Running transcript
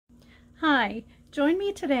Hi, join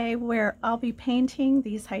me today where I'll be painting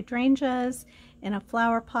these hydrangeas in a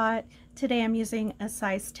flower pot. Today I'm using a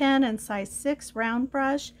size 10 and size 6 round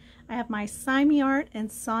brush. I have my SeimiArt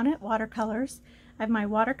and Sonnet watercolors. I have my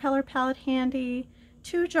watercolor palette handy,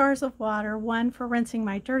 2 jars of water, one for rinsing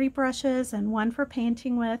my dirty brushes and one for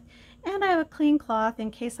painting with, and I have a clean cloth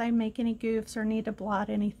in case I make any goofs or need to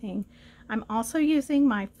blot anything. I'm also using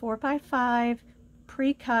my 4x5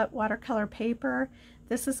 pre-cut watercolor paper.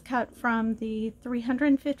 This is cut from the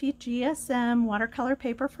 350 GSM watercolor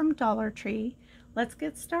paper from Dollar Tree. Let's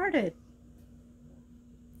get started.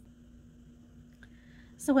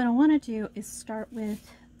 So what I want to do is start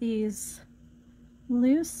with these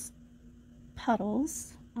loose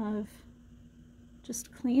puddles of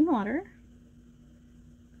just clean water.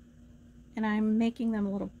 And I'm making them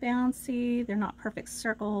a little bouncy. They're not perfect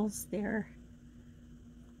circles. They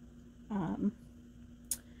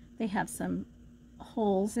have some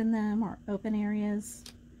holes in them or open areas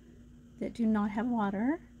that do not have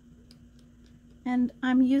water. And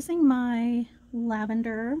I'm using my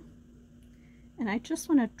lavender, and I just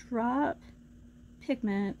want to drop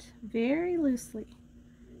pigment very loosely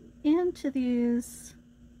into these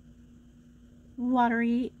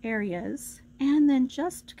watery areas, and then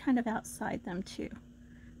just kind of outside them too. I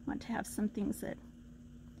want to have some things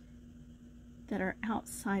that are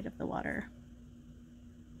outside of the water.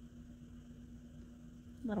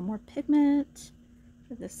 A little more pigment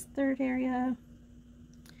for this third area.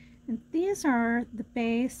 And these are the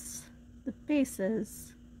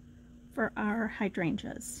bases for our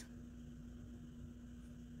hydrangeas.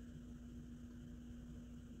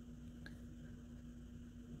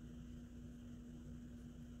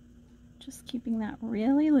 Just keeping that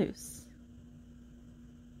really loose.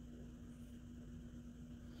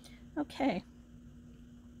 Okay.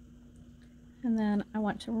 And then I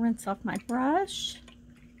want to rinse off my brush.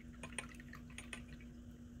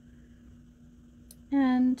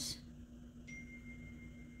 And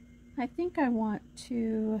I think I want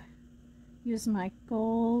to use my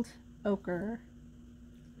gold ochre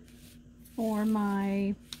for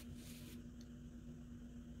my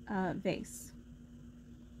vase.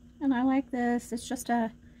 And I like this. It's just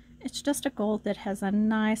a gold that has a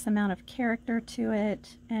nice amount of character to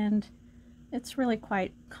it, and it's really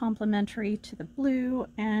quite complementary to the blue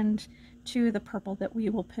and to the purple that we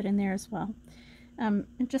will put in there as well. And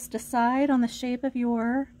just decide on the shape of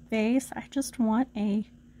your vase. I just want a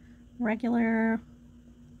regular,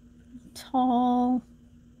 tall,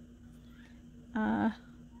 and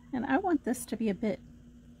I want this to be a bit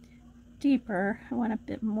deeper. I want a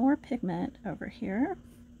bit more pigment over here.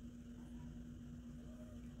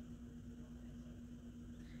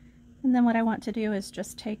 And then what I want to do is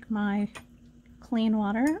just take my clean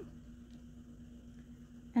water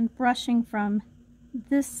and brushing from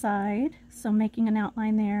this side, so making an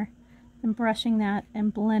outline there, and brushing that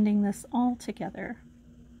and blending this all together.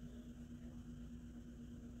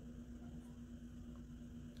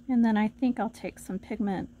 And then I think I'll take some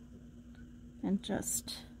pigment and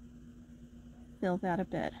just fill that a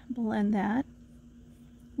bit, blend that,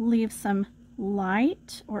 leave some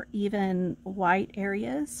light or even white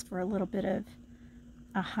areas for a little bit of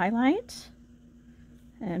a highlight,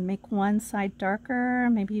 and make one side darker,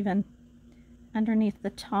 maybe even underneath the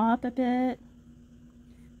top a bit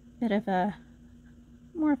of a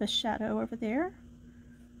more of a shadow over there.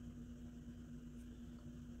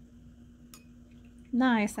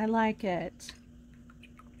 Nice, I like it.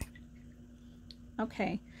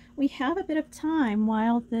 Okay, we have a bit of time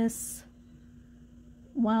while these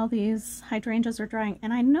hydrangeas are drying,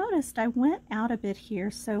 and I noticed I went out a bit here,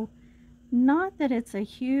 so not that it's a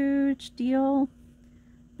huge deal,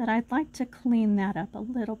 but I'd like to clean that up a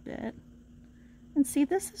little bit. And see,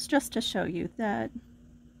 this is just to show you that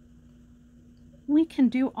we can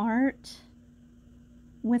do art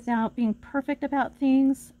without being perfect about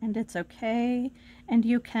things, and it's okay. And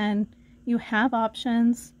you have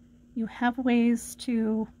options, you have ways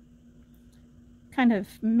to kind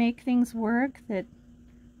of make things work that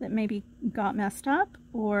maybe got messed up,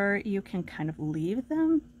 or you can kind of leave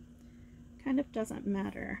them. Kind of doesn't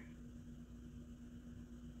matter.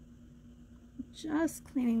 Just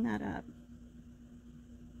cleaning that up.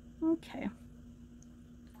 Okay.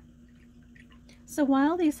 So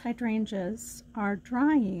while these hydrangeas are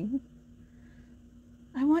drying,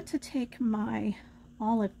 I want to take my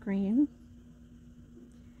olive green,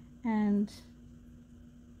 and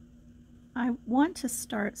I want to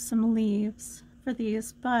start some leaves for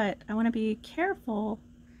these, but I want to be careful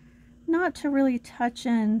not to really touch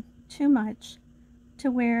in too much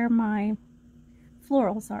to where my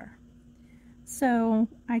florals are. So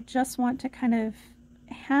I just want to kind of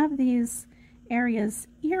have these areas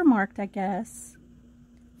earmarked, I guess,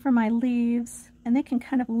 for my leaves, and they can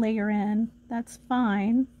kind of layer in. That's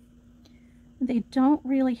fine. They don't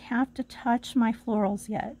really have to touch my florals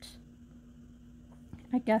yet,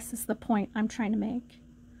 I guess is the point I'm trying to make.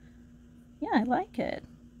 Yeah, I like it.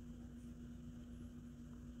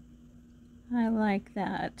 I like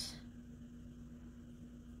that.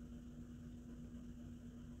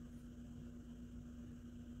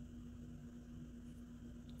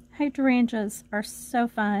 Hydrangeas are so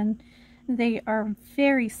fun. They are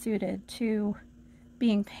very suited to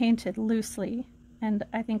being painted loosely, and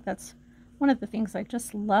I think that's one of the things I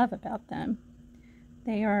just love about them.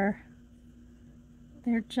 They're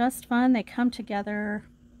just fun. They come together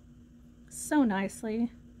so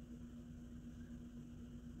nicely.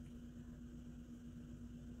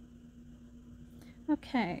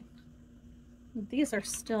 Okay, these are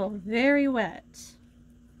still very wet,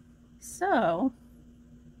 so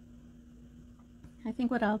I think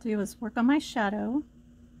what I'll do is work on my shadow.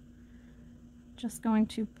 Just going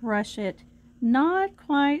to brush it, not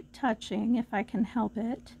quite touching if I can help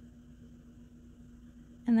it,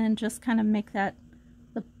 and then just kind of make that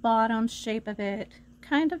the bottom shape of it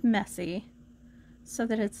kind of messy so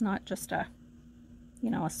that it's not just a,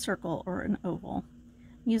 a circle or an oval.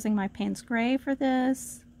 I'm using my Payne's Gray for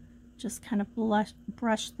this, just kind of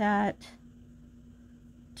brush that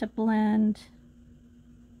to blend.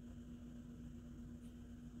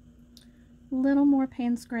 A little more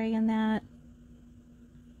Payne's Gray in that,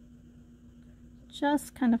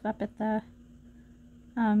 just kind of up at the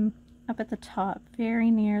top,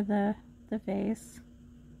 very near the vase.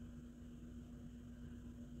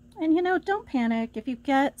 And don't panic if you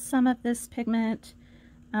get some of this pigment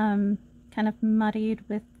kind of muddied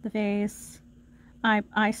with the vase.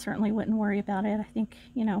 I certainly wouldn't worry about it. I think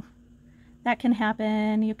that can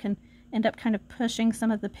happen. You can end up kind of pushing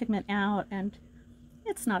some of the pigment out, and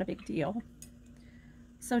it's not a big deal.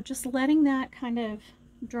 So just letting that kind of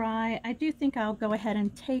dry. I do think I'll go ahead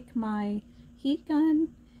and take my heat gun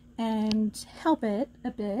and help it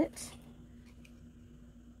a bit.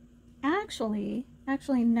 Actually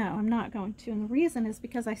no, I'm not going to, and the reason is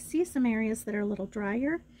because I see some areas that are a little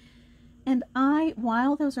drier, and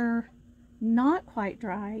while those are not quite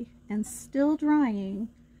dry and still drying,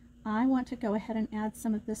 I want to go ahead and add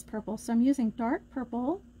some of this purple. So I'm using dark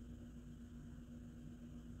purple.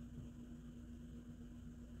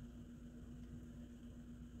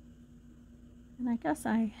 And I guess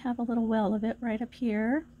I have a little well of it right up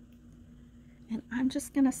here. And I'm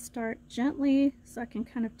just going to start gently so I can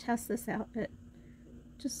kind of test this out, but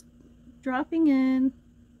just dropping in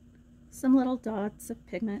some little dots of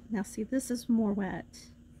pigment. Now see, this is more wet.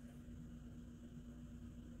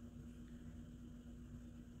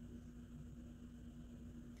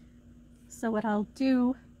 So what I'll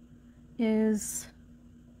do is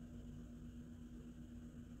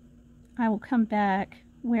I will come back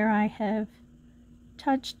where I have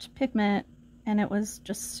touched pigment and it was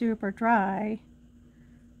just super dry.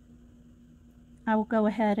 I will go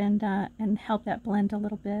ahead and help that blend a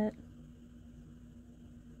little bit.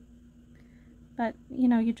 But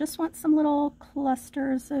you just want some little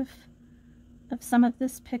clusters of some of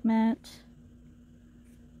this pigment.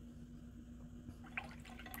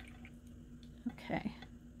 Okay.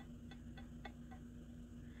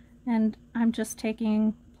 And I'm just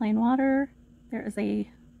taking plain water. There is a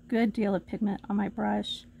good deal of pigment on my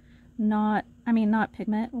brush. Not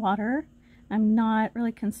pigment, water. I'm not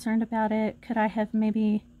really concerned about it. Could I have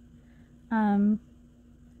maybe,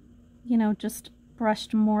 just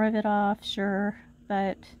brushed more of it off? Sure,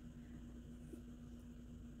 but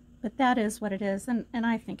that is what it is, and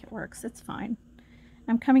I think it works. It's fine.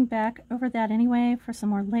 I'm coming back over that anyway for some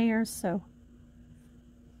more layers, so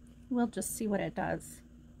we'll just see what it does.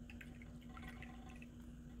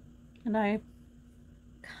 And I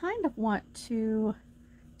kind of want to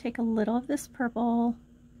take a little of this purple,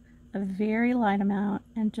 a very light amount,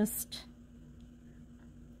 and just,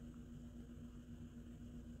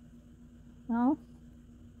 well,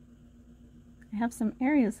 I have some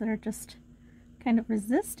areas that are just kind of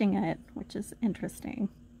resisting it, which is interesting.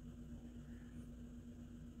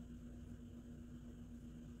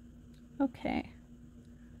 Okay.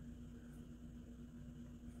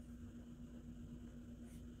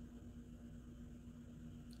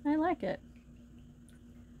 I like it.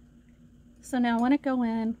 So now I want to go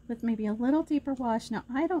in with maybe a little deeper wash. Now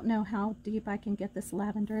I don't know how deep I can get this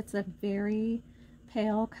lavender. It's a very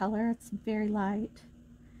pale color. It's very light.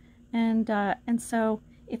 And so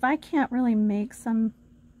if I can't really make some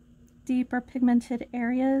deeper pigmented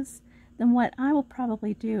areas, then what I will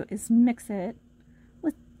probably do is mix it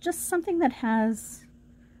with just something that has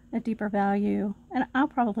a deeper value, and I'll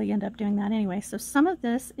probably end up doing that anyway. So some of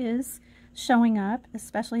this is showing up,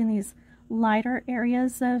 especially in these lighter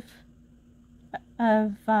areas of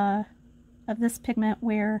this pigment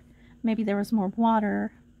where maybe there was more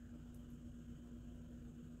water.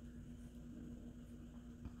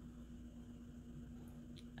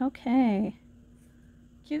 Okay,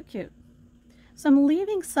 cute, cute. So I'm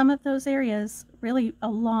leaving some of those areas really a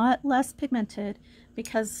lot less pigmented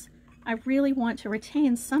because I really want to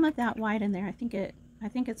retain some of that white in there. I think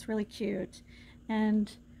it's really cute,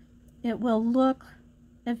 and it will look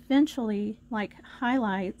eventually like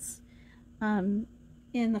highlights in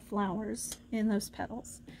the flowers, in those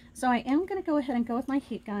petals. So I am going to go ahead and go with my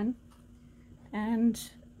heat gun and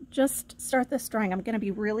just start this drying. I'm going to be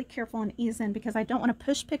really careful and ease in because I don't want to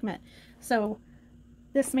push pigment. So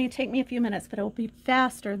this may take me a few minutes, but it will be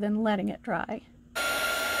faster than letting it dry.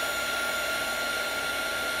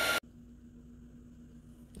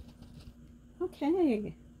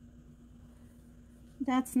 Okay,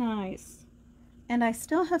 that's nice. And I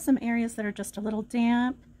still have some areas that are just a little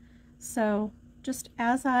damp. So just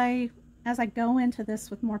as I go into this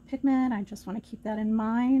with more pigment, I just want to keep that in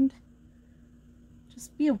mind.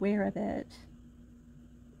 Just be aware of it.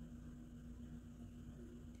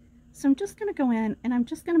 So I'm just going to go in and I'm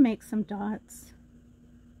just going to make some dots.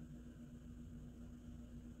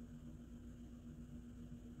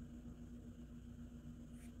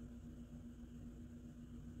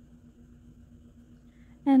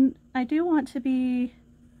 And I do want to be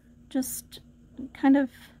just kind of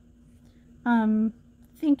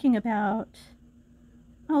thinking about,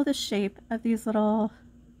 the shape of these little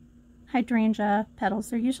hydrangea petals.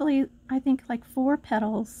 They're usually, I think, like 4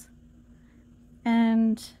 petals,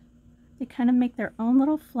 and they kind of make their own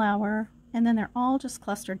little flower, and then they're all just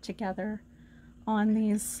clustered together on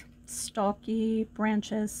these stalky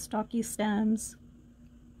branches, stalky stems.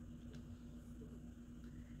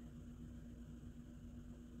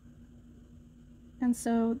 And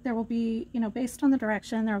so there will be, based on the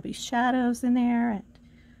direction, there will be shadows in there. And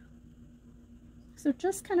so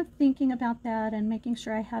just kind of thinking about that and making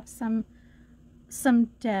sure I have some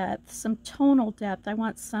depth, some tonal depth. I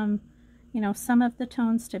want some, some of the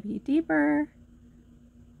tones to be deeper.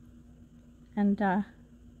 And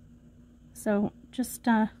so just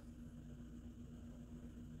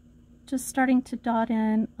starting to dot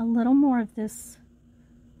in a little more of this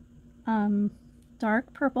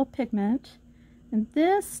dark purple pigment. And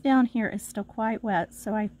this down here is still quite wet,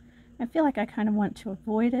 so I feel like I kind of want to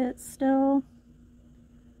avoid it still.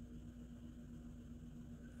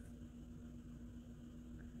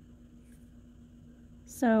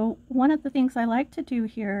 So one of the things I like to do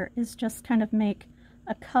here is just kind of make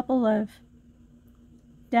a couple of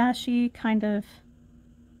dashy kind of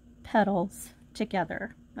petals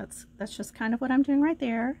together. That's just kind of what I'm doing right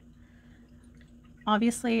there.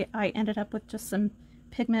 Obviously, I ended up with just some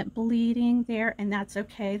pigment bleeding there, and that's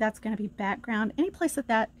okay. That's going to be background. Any place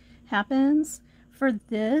that happens, for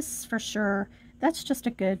this, for sure, that's just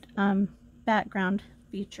a good background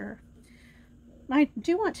feature. I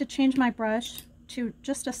do want to change my brush to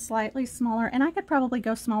just a slightly smaller, and I could probably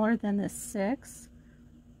go smaller than this 6.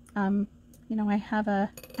 I have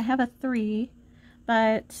a 3,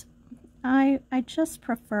 but I just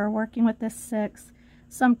prefer working with this 6.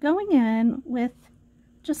 So I'm going in with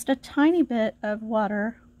just a tiny bit of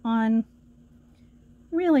water on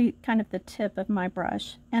really kind of the tip of my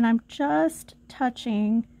brush, and I'm just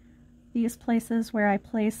touching these places where I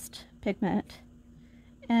placed pigment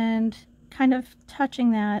and kind of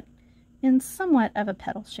touching that in somewhat of a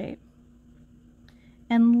petal shape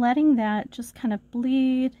and letting that just kind of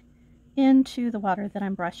bleed into the water that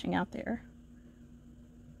I'm brushing out there.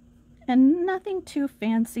 And nothing too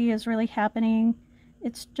fancy is really happening.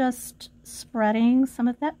 It's just spreading some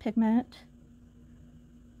of that pigment.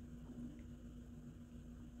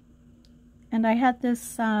 And I had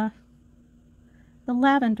this, the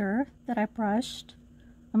lavender that I brushed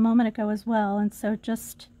a moment ago as well. And so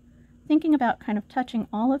just thinking about kind of touching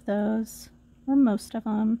all of those, or most of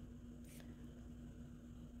them.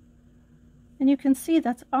 And you can see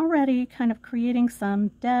that's already kind of creating some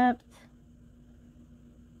depth.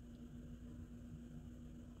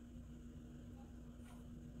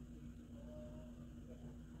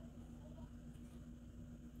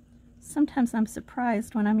 Sometimes I'm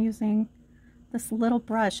surprised when I'm using this little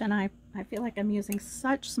brush and I feel like I'm using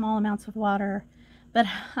such small amounts of water, but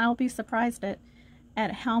I'll be surprised at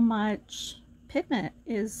how much pigment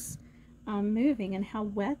is moving and how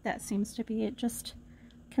wet that seems to be. It just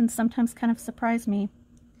can sometimes kind of surprise me.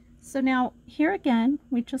 So now here again,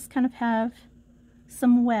 we just kind of have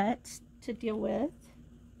some wet to deal with.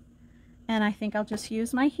 And I think I'll just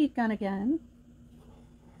use my heat gun again.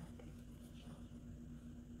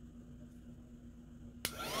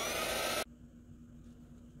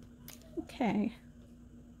 Okay.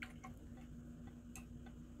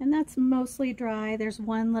 And that's mostly dry. There's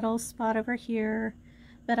one little spot over here,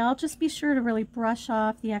 but I'll just be sure to really brush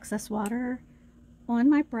off the excess water on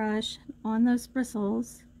my brush, on those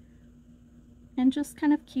bristles, and just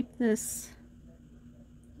kind of keep this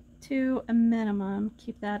to a minimum.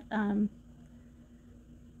 Keep that,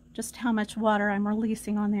 just how much water I'm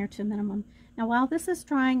releasing on there to a minimum. Now while this is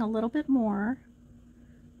drying a little bit more,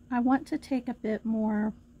 I want to take a bit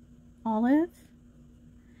more olive,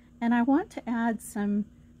 and I want to add some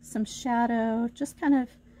shadow, just kind of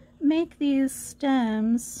make these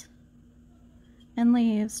stems and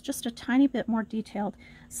leaves just a tiny bit more detailed.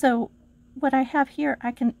 So what I have here,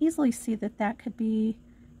 I can easily see that that could be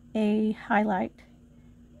a highlight.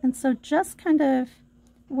 And so just kind of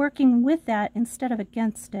working with that instead of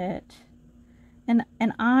against it. And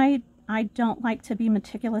I don't like to be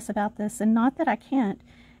meticulous about this, and not that I can't.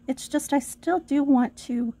 It's just I still do want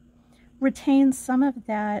to retain some of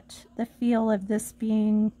that, the feel of this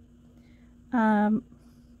being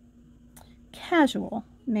casual,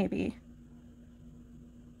 maybe.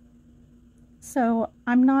 So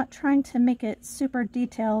I'm not trying to make it super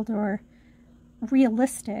detailed or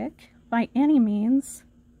realistic by any means,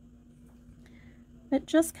 but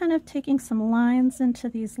just kind of taking some lines into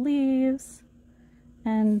these leaves.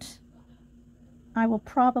 And I will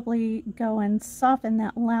probably go and soften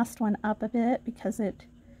that last one up a bit, because it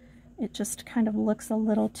just kind of looks a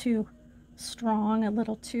little too strong,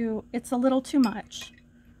 it's a little too much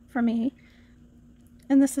for me.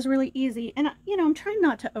 And this is really easy. And you know, I'm trying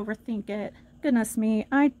not to overthink it. Goodness me,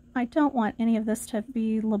 I don't want any of this to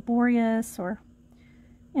be laborious or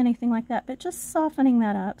anything like that, but just softening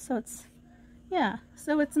that up so it's, yeah,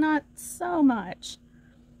 so it's not so much.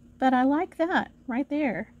 But I like that right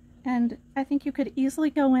there. And I think you could easily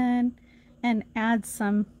go in and add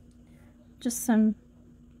just some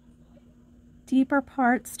deeper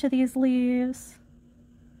parts to these leaves.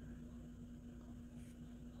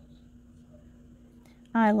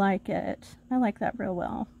 I like it. I like that real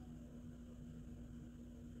well.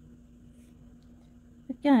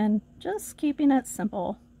 Again, just keeping it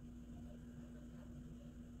simple.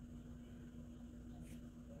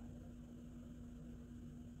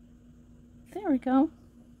 There we go.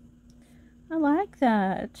 I like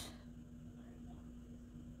that.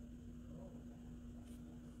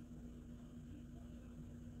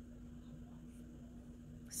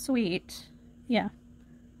 Sweet. Yeah.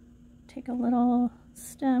 Take a little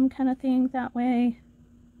stem kind of thing that way.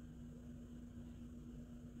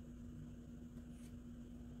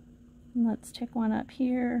 And let's take one up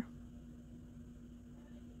here.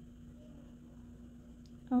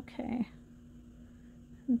 Okay.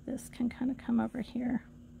 And this can kind of come over here.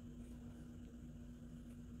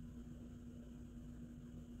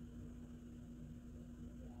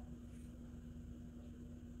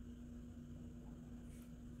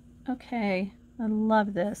 Okay, I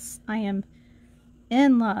love this. I am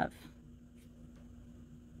in love.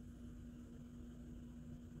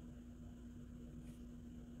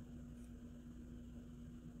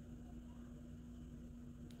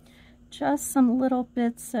 Just some little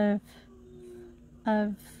bits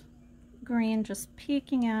of green just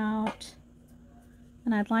peeking out,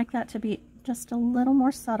 and I'd like that to be just a little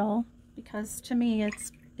more subtle, because to me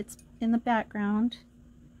it's in the background.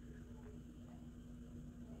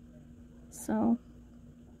 So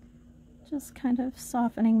just kind of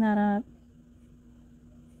softening that up.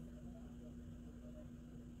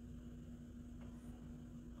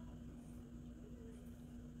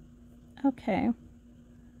 Okay.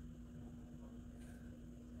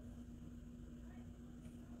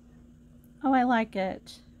 Oh, I like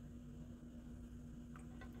it.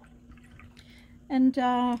 And,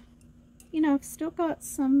 you know, I've still got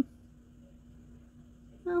some,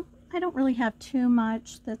 well, I don't really have too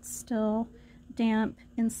much that's still damp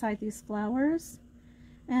inside these flowers.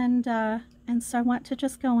 And so I want to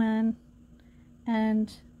just go in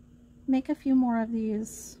and make a few more of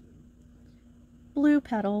these blue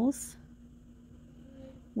petals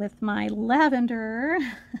with my lavender.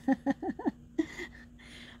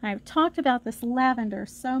 I've talked about this lavender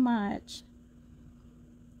so much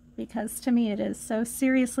because to me it is so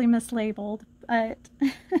seriously mislabeled, but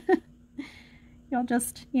you'll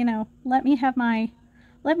just, you know, let me have my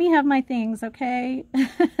things, okay?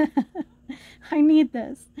 I need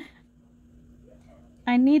this.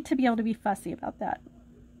 I need to be able to be fussy about that.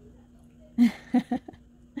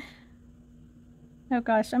 Oh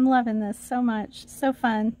gosh, I'm loving this so much. So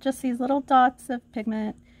fun. Just these little dots of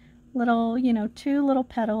pigment little, you know, 2 little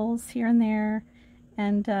petals here and there,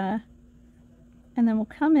 and then we'll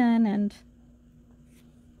come in and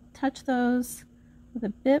touch those with a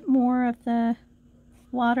bit more of the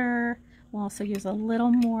water. We'll also use a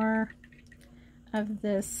little more of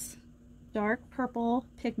this dark purple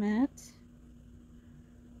pigment.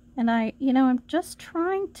 And I'm just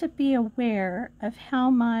trying to be aware of how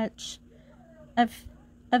much of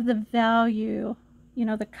the value,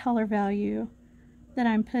 the color value that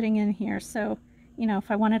I'm putting in here. So,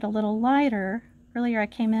 if I wanted a little lighter, earlier I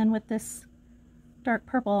came in with this dark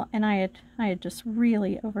purple and I had just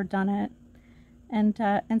really overdone it. And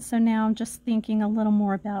so now I'm just thinking a little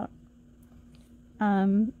more about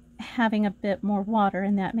having a bit more water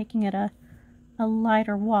in that, making it a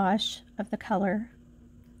lighter wash of the color.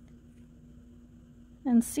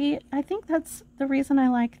 And see, I think that's the reason I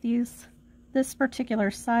like this particular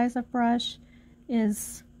size of brush,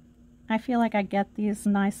 is I feel like I get these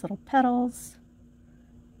nice little petals.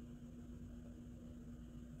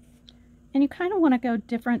 And you kind of want to go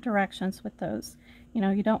different directions with those.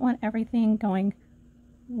 You don't want everything going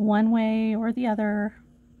one way or the other.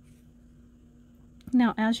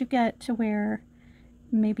 Now, as you get to where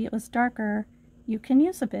maybe it was darker, you can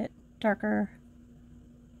use a bit darker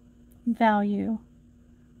value.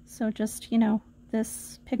 So just,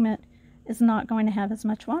 this pigment is not going to have as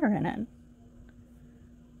much water in it.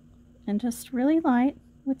 And just really light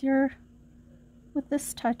with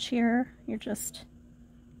this touch here, you're just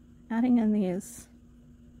adding in these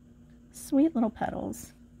sweet little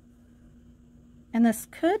petals. And this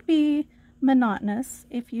could be monotonous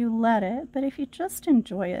if you let it, but if you just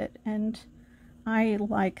enjoy it, and I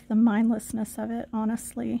like the mindlessness of it,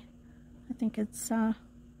 honestly. I think it's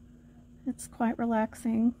quite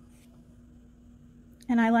relaxing.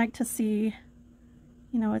 And I like to see,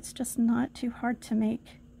 it's just not too hard to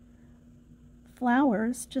make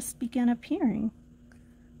flowers just begin appearing.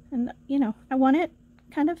 And, I want it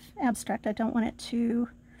kind of abstract. I don't want it too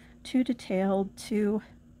detailed, too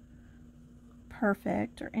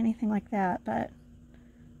perfect or anything like that. But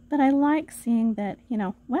I like seeing that,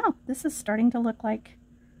 wow, this is starting to look like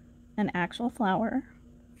an actual flower.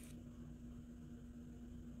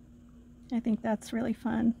 I think that's really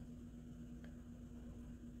fun.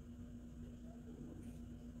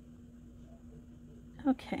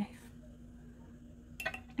 Okay.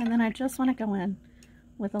 And then I just want to go in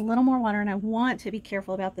with a little more water, and I want to be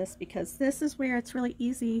careful about this because this is where it's really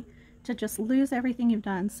easy to just lose everything you've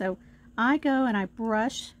done. So I go and I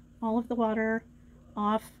brush all of the water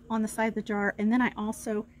off on the side of the jar, and then I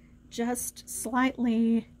also just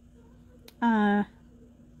slightly I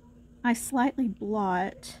slightly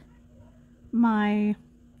blot my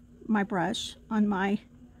brush on my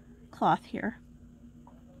cloth here,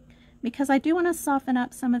 because I do want to soften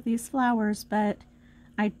up some of these flowers, but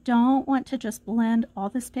I don't want to just blend all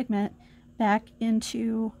this pigment back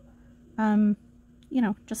into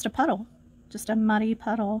just a puddle, just a muddy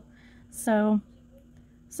puddle. So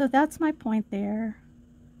that's my point there,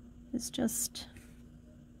 is just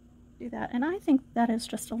do that. And I think that is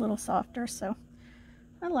just a little softer, so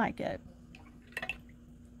I like it.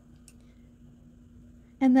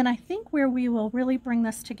 And then I think where we will really bring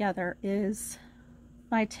this together is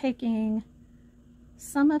by taking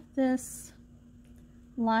some of this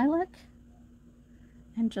lilac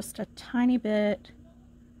and just a tiny bit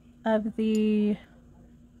of the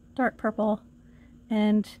dark purple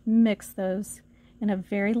and mix those in a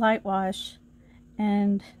very light wash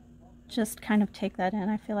and just kind of take that in.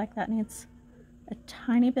 I feel like that needs a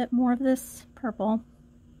tiny bit more of this purple,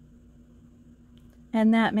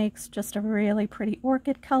 and that makes just a really pretty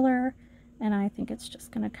orchid color, and I think it's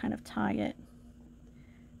just going to kind of tie it.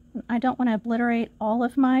 I don't want to obliterate all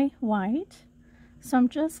of my white, so I'm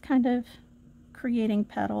just kind of creating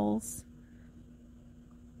petals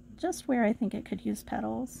just where I think it could use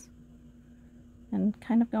petals, and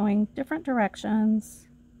kind of going different directions.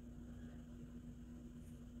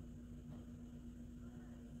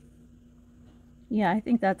 Yeah, I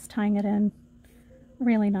think that's tying it in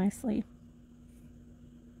really nicely.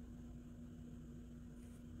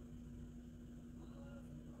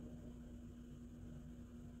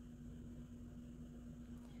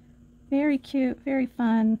 Very cute, very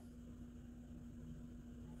fun.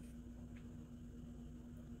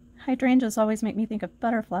 Hydrangeas always make me think of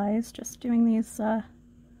butterflies, just doing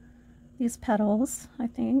these petals, I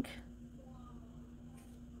think.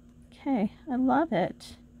 Okay, I love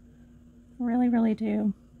it. Really, really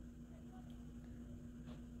do.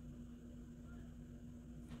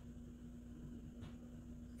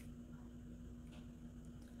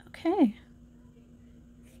 Okay.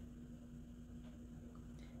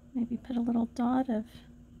 Maybe put a little dot of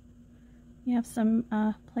You have some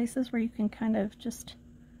places where you can kind of just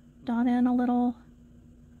dot in a little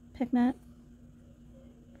pigment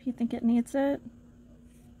if you think it needs it.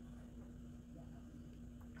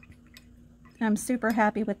 I'm super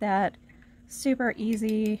happy with that. Super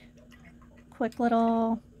easy, quick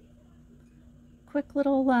little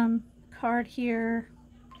card here.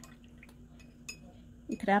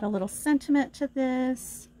 You could add a little sentiment to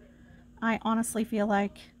this. I honestly feel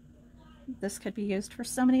like this could be used for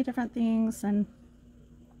so many different things, and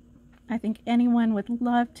I think anyone would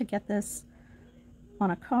love to get this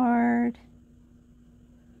on a card,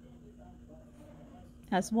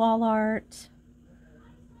 as wall art.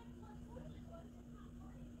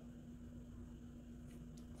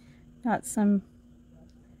 Got some,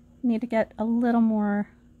 need to get a little more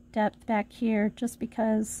depth back here just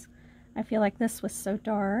because I feel like this was so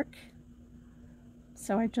dark.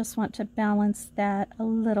 So I just want to balance that a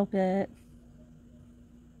little bit.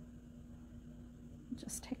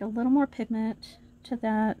 Just take a little more pigment to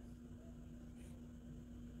that.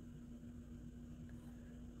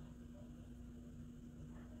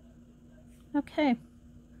 Okay,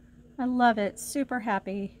 I love it, super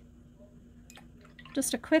happy.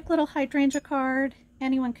 Just a quick little hydrangea card.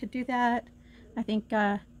 Anyone could do that. I think,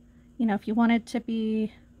 you know, if you wanted to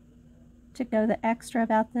go the extra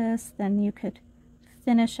about this, then you could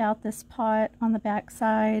finish out this pot on the back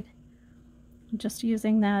side just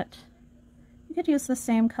using that. You could use the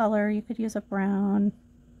same color, you could use a brown,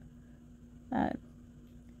 but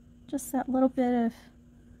just that little bit of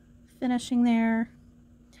finishing there.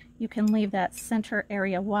 You can leave that center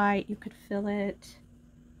area white, you could fill it.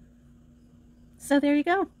 So there you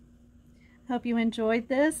go. Hope you enjoyed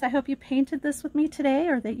this. I hope you painted this with me today,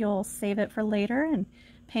 or that you'll save it for later and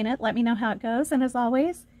paint it. Let me know how it goes. And as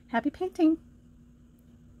always, happy painting.